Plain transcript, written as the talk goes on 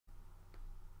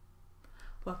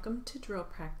Welcome to drill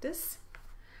practice.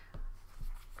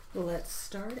 Let's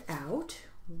start out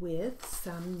with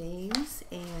some names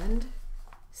and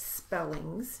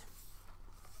spellings.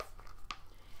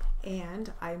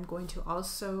 And I'm going to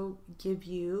also give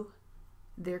you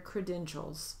their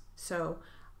credentials. So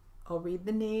I'll read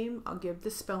the name, I'll give the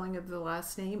spelling of the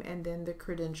last name, and then the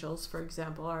credentials. For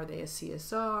example, are they a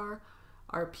CSR,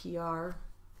 RPR?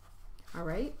 All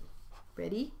right,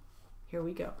 ready? Here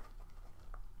we go.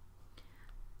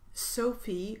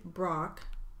 Sophie Brock,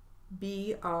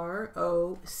 B-R-O-C-K,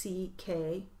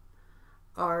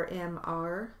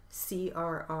 R-M-R,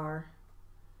 C-R-R.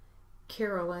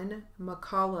 Carolyn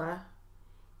McCalla,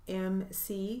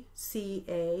 M-C-C-A-L-L-A,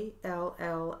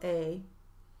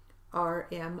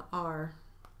 R-M-R.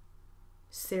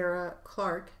 Sarah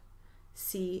Clark,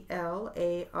 C-L-A-R-K,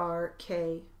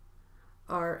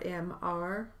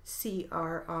 R-M-R,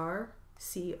 C-R-R,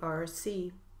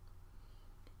 C-R-C.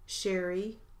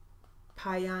 Sherry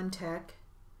Piontek,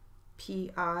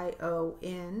 P-I-O-N-T-E-K,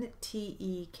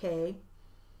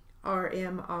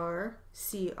 R-M-R,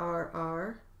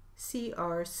 C-R-R,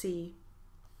 C-R-C.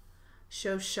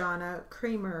 Shoshana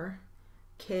Kramer,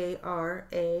 K-R-A-M-E-R,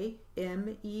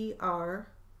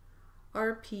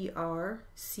 R-P-R,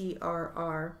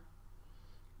 C-R-R.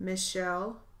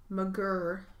 Michelle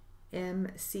McGirr,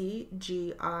 M-C-G-I-R-R,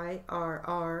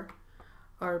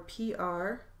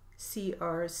 R-P-R,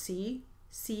 C-R-C,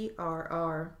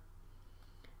 C-R-R.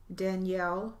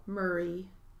 Danielle Murray,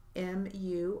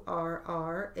 M-U-R-R-A-Y,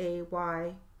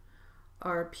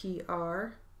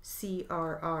 R-P-R,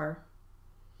 C-R-R.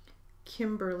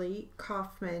 Kimberly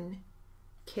Kaufman,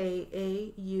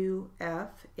 K-A-U-F-M-A-N,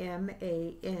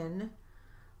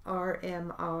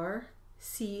 R-M-R,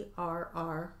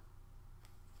 C-R-R.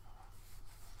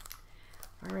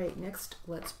 All right, next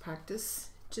let's practice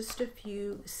just a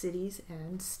few cities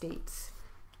and states.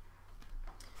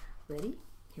 Ready?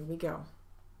 Here we go.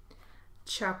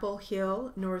 Chapel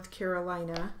Hill, North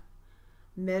Carolina,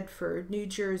 Medford, New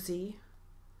Jersey,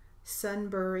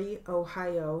 Sunbury,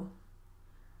 Ohio,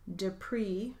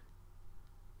 Dupree,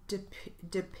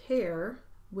 De Pere,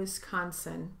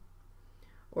 Wisconsin,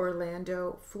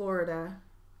 Orlando, Florida,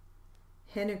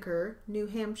 Henniker, New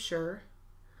Hampshire,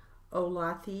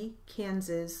 Olathe,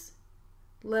 Kansas,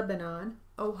 Lebanon,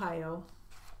 Ohio.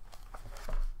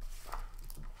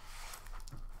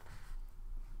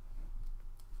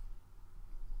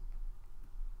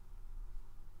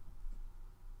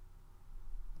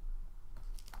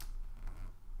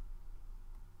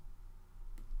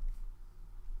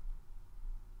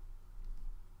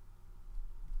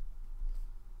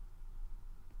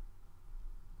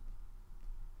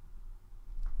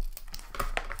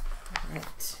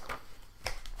 Right.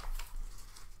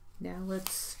 Now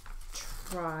let's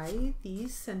try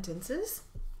these sentences,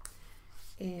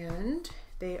 and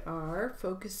they are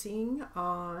focusing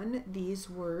on these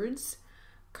words: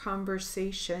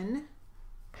 conversation,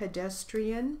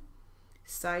 pedestrian,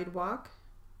 sidewalk,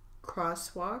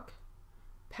 crosswalk,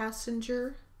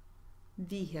 passenger,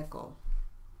 vehicle.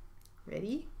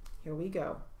 Ready? Here we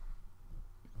go.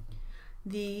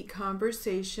 The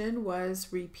conversation was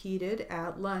repeated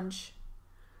at lunch.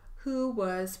 Who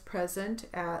was present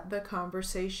at the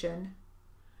conversation?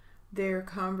 Their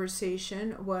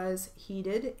conversation was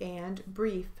heated and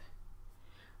brief.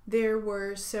 There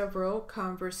were several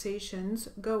conversations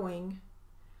going.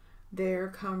 Their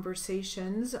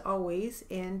conversations always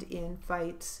end in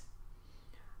fights.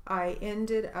 I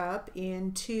ended up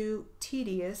in 2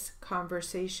 tedious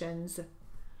conversations.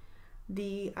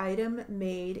 The item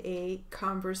made a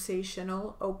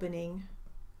conversational opening.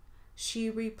 She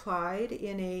replied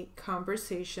in a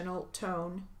conversational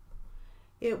tone.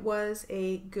 It was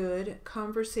a good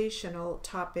conversational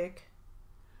topic.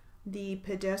 The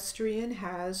pedestrian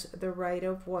has the right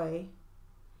of way.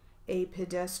 A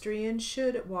pedestrian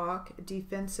should walk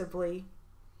defensively.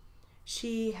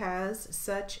 She has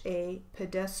such a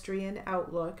pedestrian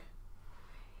outlook.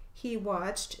 He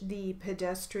watched the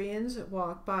pedestrians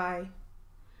walk by.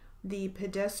 The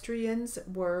pedestrians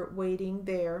were waiting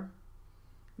there.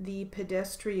 The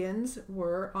pedestrians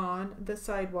were on the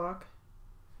sidewalk.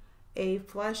 A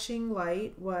flashing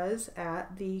light was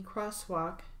at the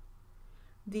crosswalk.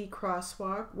 The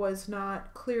crosswalk was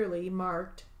not clearly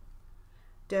marked.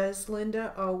 Does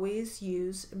Linda always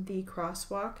use the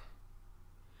crosswalk?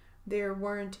 There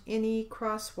weren't any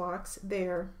crosswalks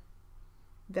there.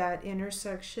 That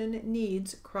intersection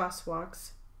needs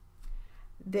crosswalks.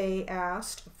 They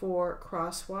asked for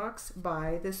crosswalks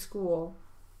by the school.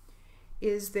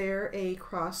 Is there a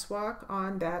crosswalk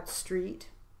on that street?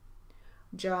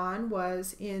 John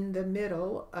was in the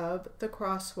middle of the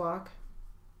crosswalk.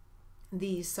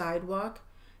 The sidewalk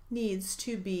needs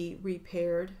to be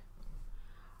repaired?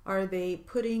 Are they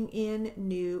putting in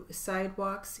new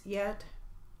sidewalks yet?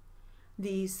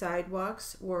 The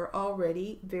sidewalks were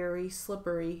already very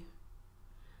slippery.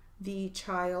 The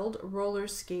child roller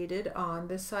skated on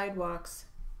the sidewalks.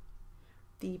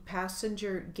 The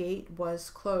passenger gate was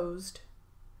closed.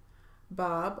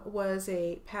 Bob was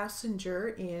a passenger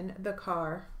in the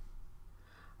car.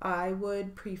 I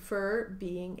would prefer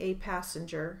being a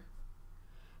passenger.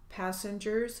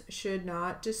 Passengers should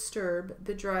not disturb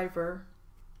the driver.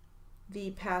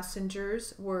 The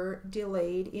passengers were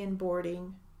delayed in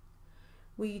boarding.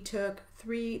 We took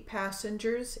 3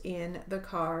 passengers in the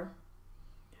car.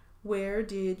 Where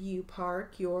did you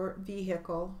park your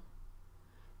vehicle?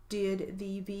 Did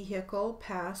the vehicle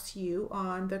pass you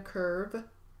on the curb?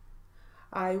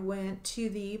 I went to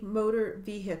the motor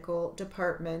vehicle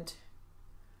department.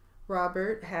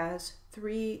 Robert has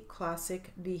 3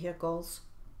 classic vehicles.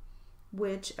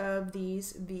 Which of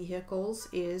these vehicles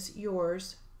is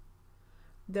yours?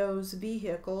 Those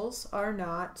vehicles are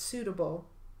not suitable.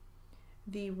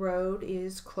 The road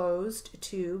is closed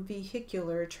to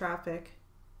vehicular traffic.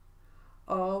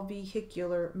 All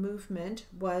vehicular movement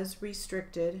was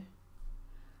restricted.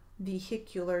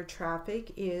 Vehicular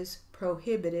traffic is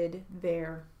prohibited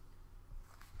there.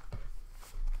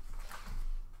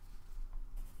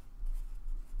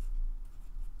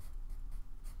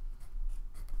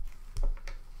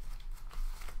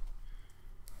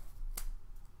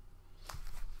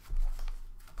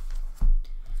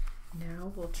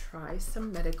 Now we'll try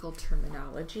some medical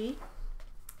terminology.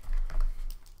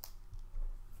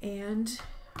 And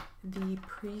the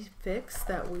prefix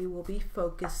that we will be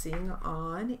focusing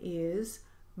on is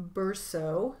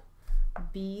burso,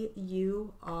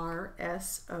 B-U-R-S-O.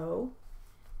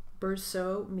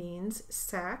 Burso means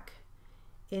sac,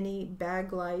 any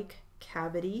bag-like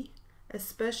cavity,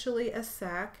 especially a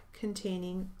sac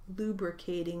containing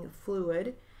lubricating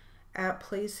fluid at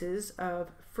places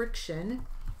of friction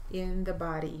in the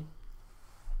body.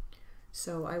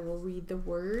 So I will read the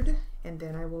word and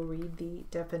then I will read the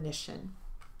definition.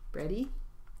 Ready?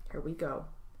 Here we go.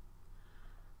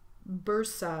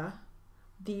 Bursa.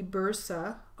 The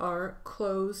bursa are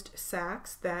closed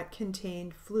sacs that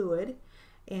contain fluid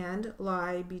and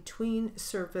lie between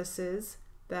surfaces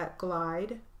that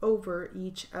glide over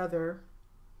each other.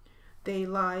 They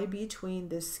lie between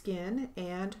the skin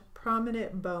and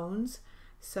prominent bones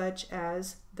such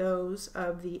as those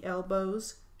of the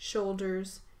elbows,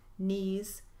 shoulders,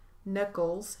 knees,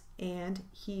 knuckles, and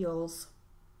heels.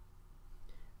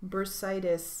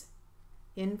 Bursitis,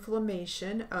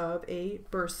 inflammation of a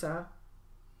bursa.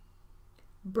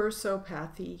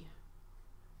 Bursopathy,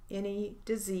 any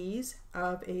disease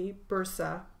of a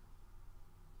bursa.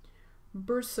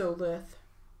 Bursolith,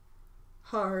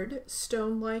 hard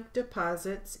stone-like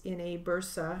deposits in a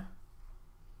bursa.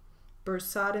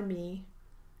 Bursotomy,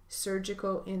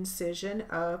 surgical incision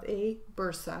of a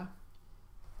bursa.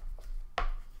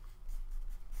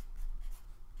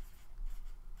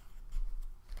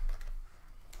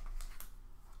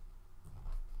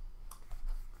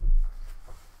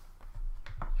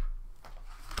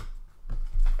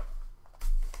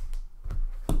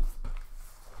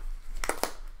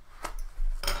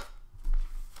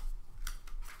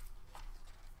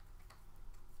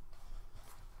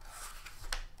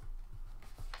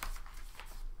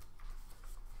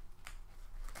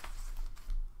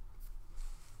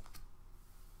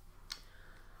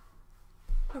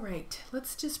 All right,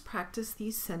 let's just practice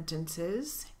these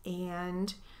sentences,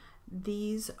 and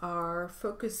these are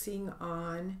focusing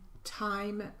on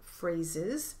time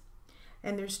phrases,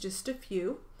 and there's just a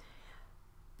few,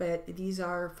 but these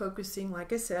are focusing,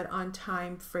 like I said, on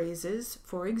time phrases.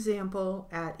 For example,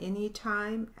 at any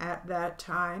time, at that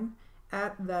time,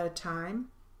 at the time,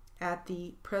 at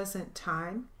the present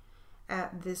time,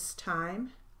 at this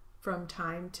time, from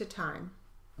time to time.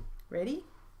 Ready?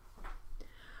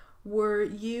 Were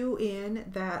you in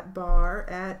that bar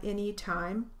at any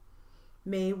time?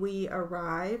 May we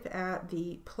arrive at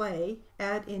the play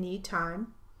at any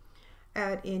time?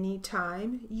 At any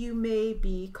time you may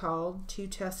be called to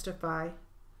testify.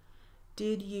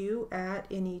 Did you at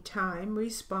any time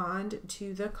respond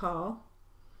to the call?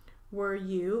 Were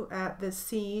you at the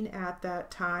scene at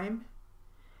that time?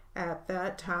 At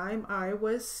that time I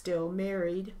was still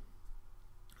married.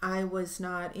 I was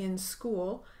not in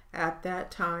school at that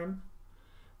time.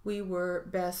 We were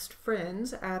best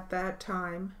friends at that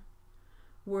time.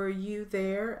 Were you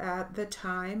there at the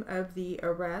time of the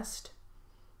arrest?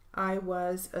 I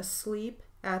was asleep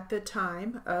at the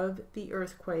time of the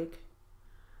earthquake.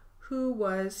 Who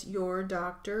was your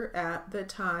doctor at the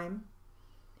time?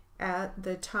 At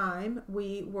the time,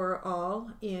 we were all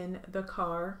in the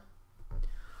car.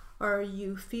 Are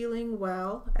you feeling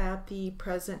well at the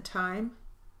present time?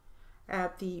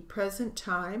 At the present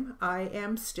time, I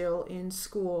am still in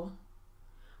school.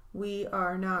 We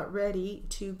are not ready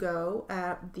to go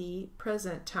at the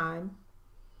present time.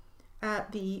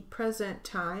 At the present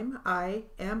time, I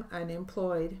am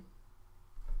unemployed.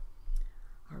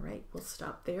 All right, we'll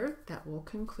stop there. That will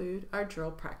conclude our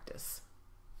drill practice.